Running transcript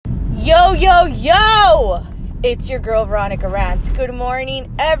Yo, yo, yo! It's your girl, Veronica Rants. Good morning,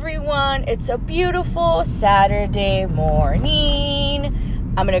 everyone. It's a beautiful Saturday morning.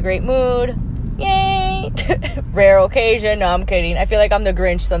 I'm in a great mood. Yay! Rare occasion. No, I'm kidding. I feel like I'm the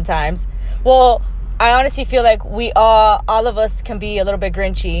Grinch sometimes. Well, I honestly feel like we all of us can be a little bit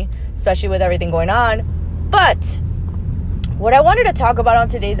Grinchy, especially with everything going on. But what I wanted to talk about on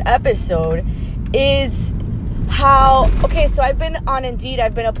today's episode is so I've been on Indeed.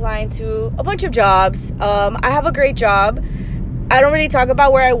 I've been applying to a bunch of jobs. I have a great job. I don't really talk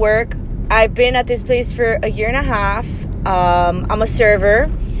about where I work. I've been at this place for a year and a half. I'm a server.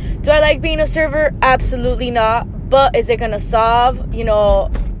 Do I like being a server? Absolutely not. But is it going to solve,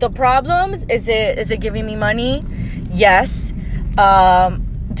 the problems? Is it giving me money? Yes.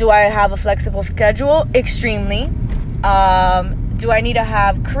 Do I have a flexible schedule? Extremely. Do I need to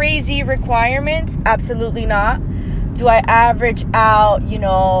have crazy requirements? Absolutely not. Do I average out,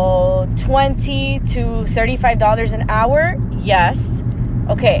 $20 to $35 an hour? Yes.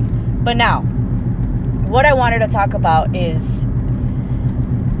 Okay. But now, what I wanted to talk about is,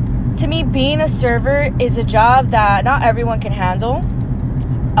 to me, being a server is a job that not everyone can handle.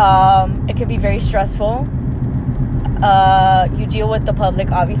 It can be very stressful. You deal with the public,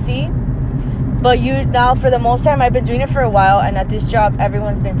 obviously. But now, for the most time, I've been doing it for a while, and at this job,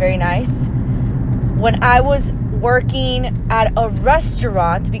 everyone's been very nice. When I was working at a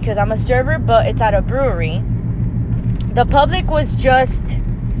restaurant, because I'm a server, but it's at a brewery, the public was just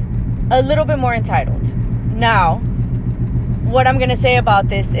a little bit more entitled. Now, what I'm going to say about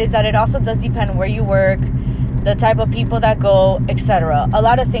this is that it also does depend where you work, the type of people that go, etc. A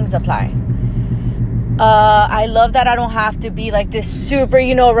lot of things apply. I love that I don't have to be like this super,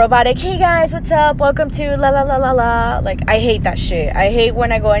 robotic, hey guys, what's up? Welcome to la la la la la. Like, I hate that shit. I hate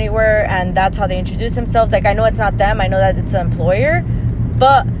when I go anywhere and that's how they introduce themselves. Like, I know it's not them. I know that it's the employer.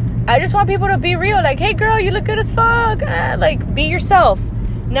 But I just want people to be real. Like, hey girl, you look good as fuck. Be yourself.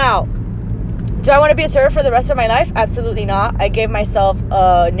 Now, do I want to be a server for the rest of my life? Absolutely not. I gave myself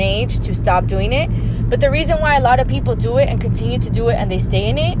an age to stop doing it. But the reason why a lot of people do it and continue to do it and they stay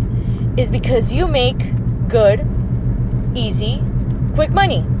in it is because you make good, easy, quick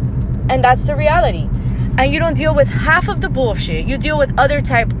money. And that's the reality. And you don't deal with half of the bullshit. You deal with another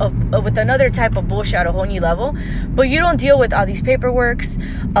type of bullshit at a whole new level. But you don't deal with all these paperworks.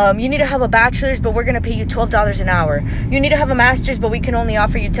 You need to have a bachelor's, but we're going to pay you $12 an hour. You need to have a master's, but we can only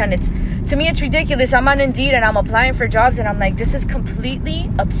offer you 10. To me, it's ridiculous. I'm on Indeed and I'm applying for jobs and I'm like, this is completely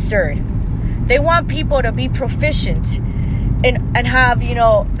absurd. They want people to be proficient and have,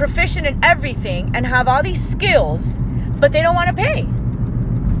 proficient in everything and have all these skills, but they don't want to pay.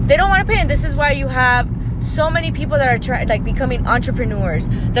 They don't want to pay. And this is why you have so many people that are becoming entrepreneurs,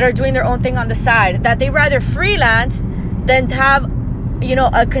 that are doing their own thing on the side, that they rather freelance than have,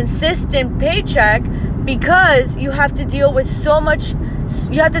 a consistent paycheck, because you have to deal with so many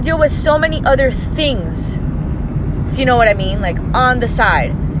other things, if you know what I mean, like on the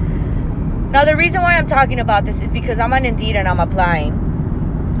side. Now, the reason why I'm talking about this is because I'm on Indeed and I'm applying.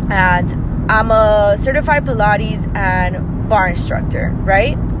 And I'm a certified Pilates and bar instructor,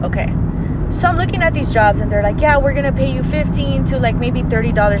 right? Okay. So I'm looking at these jobs and they're like, yeah, we're going to pay you $15 to maybe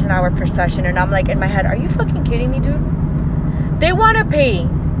 $30 an hour per session. And I'm like, in my head, are you fucking kidding me, dude? They want to pay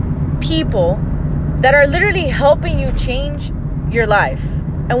people that are literally helping you change your life.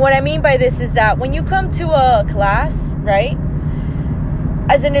 And what I mean by this is that when you come to a class, right?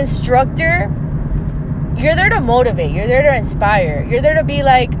 As an instructor, you're there to motivate. You're there to inspire. You're there to be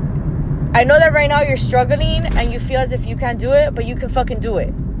like, I know that right now you're struggling and you feel as if you can't do it, but you can fucking do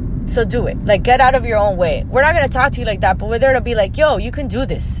it. So do it. Like, get out of your own way. We're not going to talk to you like that, but we're there to be like, yo, you can do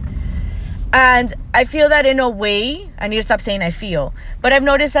this. And I feel that in a way, I need to stop saying I feel, but I've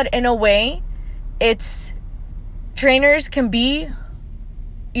noticed that in a way, trainers can be,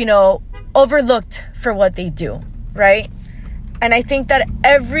 overlooked for what they do, right? And I think that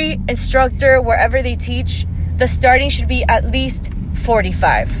every instructor, wherever they teach, the starting should be at least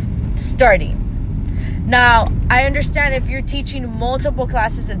 45. Starting. Now, I understand if you're teaching multiple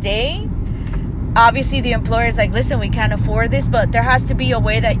classes a day, obviously the employer is like, listen, we can't afford this, but there has to be a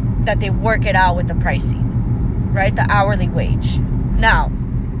way that they work it out with the pricing, right? The hourly wage. Now,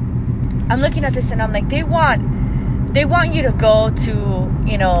 I'm looking at this and I'm like, they want you to go to,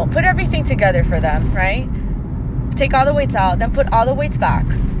 put everything together for them, right? Take all the weights out, then put all the weights back.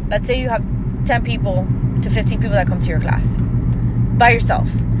 Let's say you have 10 people to 15 people that come to your class by yourself.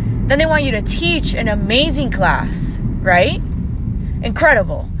 Then they want you to teach an amazing class, right?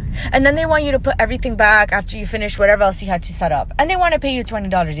 Incredible. And then they want you to put everything back after you finish whatever else you had to set up. And they want to pay you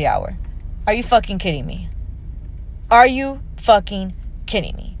 $20 the hour. Are you fucking kidding me? Are you fucking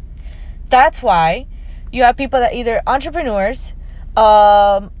kidding me? That's why you have people that either entrepreneurs,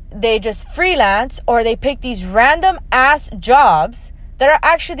 they just freelance, or they pick these random ass jobs that are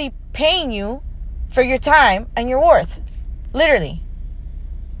actually paying you for your time and your worth. Literally.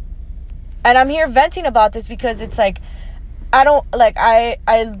 And I'm here venting about this because it's like,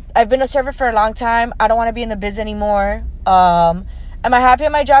 I've been a server for a long time. I don't want to be in the biz anymore. Am I happy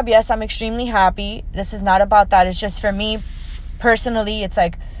at my job? Yes, I'm extremely happy. This is not about that. It's just for me personally, it's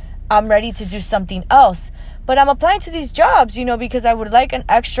like I'm ready to do something else. But I'm applying to these jobs, because I would like an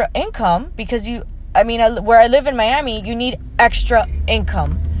extra income, because where I live in Miami, you need extra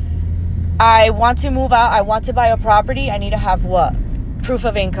income. I want to move out. I want to buy a property. I need to have what? Proof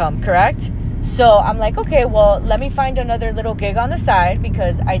of income, correct? So I'm like, okay, well, let me find another little gig on the side,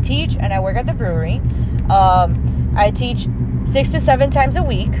 because I teach and I work at the brewery. I teach 6 to 7 times a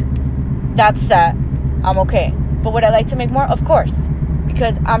week. That's set. I'm okay. But would I like to make more? Of course.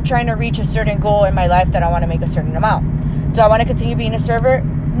 Because I'm trying to reach a certain goal in my life that I want to make a certain amount. Do I want to continue being a server?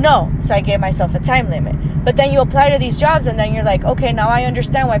 No. So I gave myself a time limit. But then you apply to these jobs and then you're like, okay, now I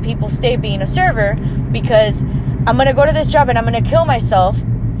understand why people stay being a server, because I'm going to go to this job and I'm going to kill myself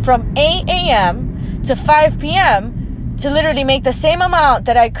from 8 a.m. to 5 p.m. to literally make the same amount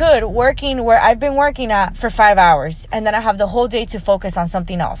that I could working where I've been working at for 5 hours. And then I have the whole day to focus on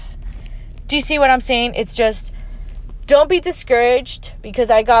something else. Do you see what I'm saying? It's just, don't be discouraged,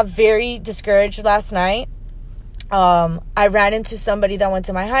 because I got very discouraged last night. I ran into somebody that went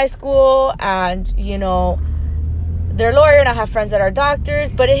to my high school, and, they're a lawyer, and I have friends that are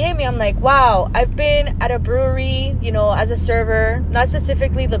doctors, but it hit me. I'm like, wow, I've been at a brewery, as a server, not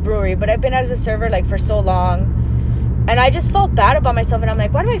specifically the brewery, but I've been as a server for so long, and I just felt bad about myself, and I'm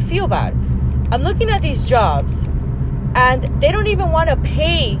like, why do I feel bad? I'm looking at these jobs, and they don't even want to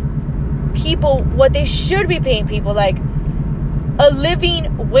pay people what they should be paying people, like a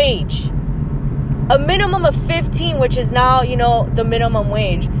living wage, a minimum of 15, which is now the minimum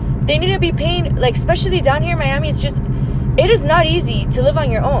wage. They need to be paying, especially down here in Miami. It is not easy to live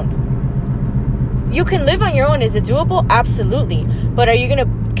on your own. You can live on your own. Is it doable? Absolutely. But are you gonna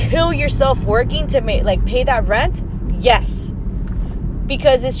kill yourself working to pay that rent? Yes,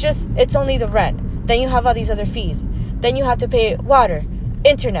 because it's only the rent. Then you have all these other fees. Then you have to pay water,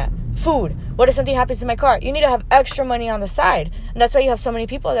 internet, food. What if something happens to my car? You need to have extra money on the side. And that's why you have so many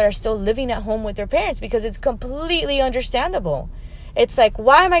people that are still living at home with their parents, because it's completely understandable. It's like,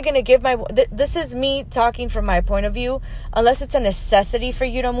 why am I going to give this is me talking from my point of view. Unless it's a necessity for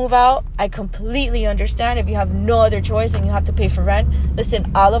you to move out, I completely understand. If you have no other choice and you have to pay for rent, listen,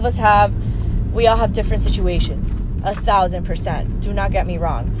 we all have different situations. 1,000%. Do not get me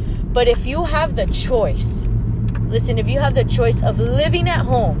wrong. But if you have the choice, if you have the choice of living at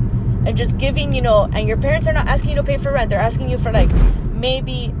home and just giving, and your parents are not asking you to pay for rent, they're asking you for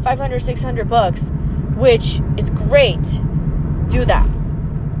maybe $500, $600, which is great. Do that.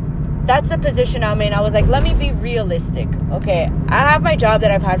 That's the position I'm in. I was like, let me be realistic. Okay, I have my job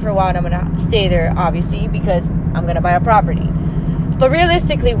that I've had for a while, and I'm going to stay there, obviously, because I'm going to buy a property. But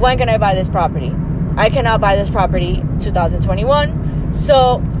realistically, when can I buy this property? I cannot buy this property 2021.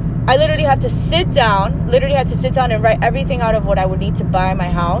 So I literally had to sit down and write everything out of what I would need to buy my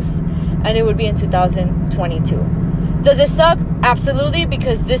house, and it would be in 2022. Does it suck? Absolutely,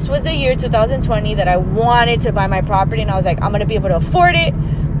 because this was a year, 2020, that I wanted to buy my property, and I was like, I'm going to be able to afford it.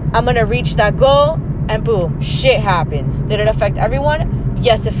 I'm going to reach that goal, and boom, shit happens. Did it affect everyone?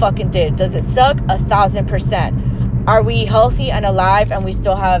 Yes, it fucking did. Does it suck? 1,000%. Are we healthy and alive, and we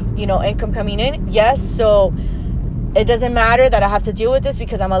still have, income coming in? Yes, so it doesn't matter that I have to deal with this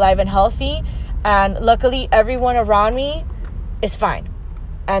because I'm alive and healthy, and luckily everyone around me is fine,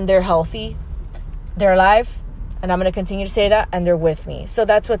 and they're healthy, they're alive, and I'm going to continue to say that, and they're with me. So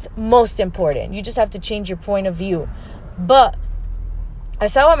that's what's most important. You just have to change your point of view. But I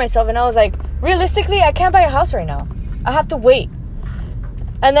saw it myself, and I was like, realistically, I can't buy a house right now. I have to wait.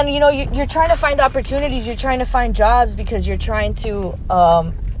 And then, you're trying to find opportunities. You're trying to find jobs because you're trying to,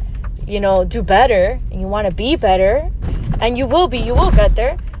 do better, and you want to be better, and you will get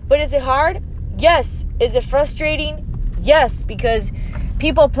there. But is it hard? Yes. Is it frustrating? Yes, because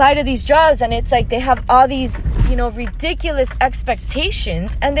people apply to these jobs, and it's like they have all these, ridiculous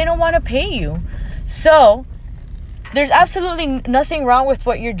expectations, and they don't want to pay you. So there's absolutely nothing wrong with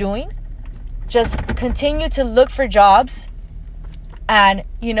what you're doing. Just continue to look for jobs, and,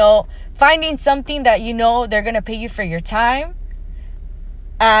 finding something that they're going to pay you for your time,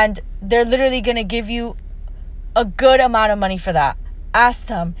 and they're literally going to give you a good amount of money for that. Ask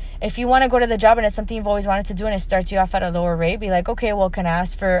them. If you want to go to the job and it's something you've always wanted to do and it starts you off at a lower rate, be like, okay, well, can I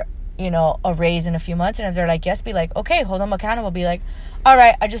ask for, a raise in a few months. And if they're like, yes, be like, okay, hold them accountable. Be like, all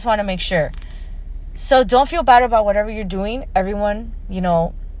right, I just want to make sure. So don't feel bad about whatever you're doing. Everyone,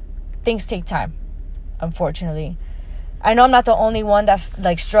 things take time, unfortunately. I know I'm not the only one that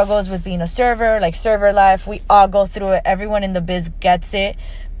like struggles with being a server, like server life. We all go through it. Everyone in the biz gets it.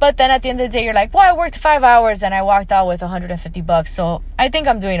 But then at the end of the day, you're like, well, I worked 5 hours and I walked out with $150. So I think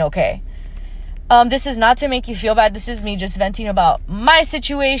I'm doing okay. This is not to make you feel bad. This is me just venting about my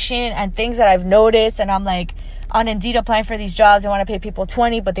situation and things that I've noticed. And I'm like on Indeed applying for these jobs. They want to pay people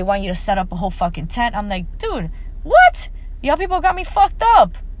 $20, but they want you to set up a whole fucking tent. I'm like, dude, what? Y'all people got me fucked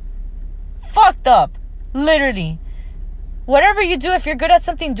up. Literally. Whatever you do, if you're good at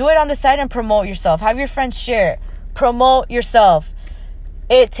something, do it on the side and promote yourself. Have your friends share. Promote yourself.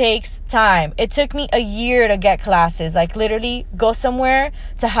 It takes time. It took me a year to get classes. Like literally go somewhere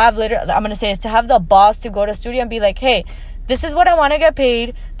to have to have the boss to go to studio and be like, hey, this is what I want to get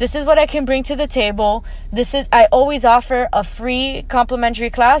paid. This is what I can bring to the table. I always offer a free complimentary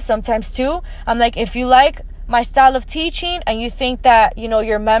class, sometimes two. I'm like, if you like my style of teaching and you think that,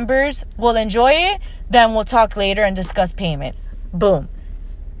 your members will enjoy it, then we'll talk later and discuss payment. Boom.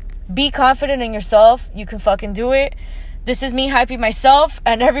 Be confident in yourself. You can fucking do it. This is me hyping myself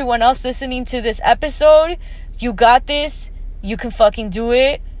and everyone else listening to this episode. You got this. You can fucking do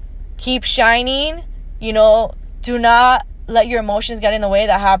it. Keep shining. Do not let your emotions get in the way.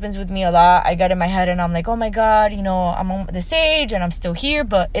 That happens with me a lot. I get in my head and I'm like, oh my God, I'm on this age and I'm still here,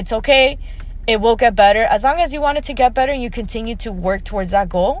 but it's okay. It will get better. As long as you want it to get better and you continue to work towards that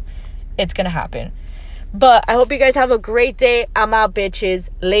goal, it's going to happen. But I hope you guys have a great day. I'm out, bitches.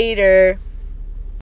 Later.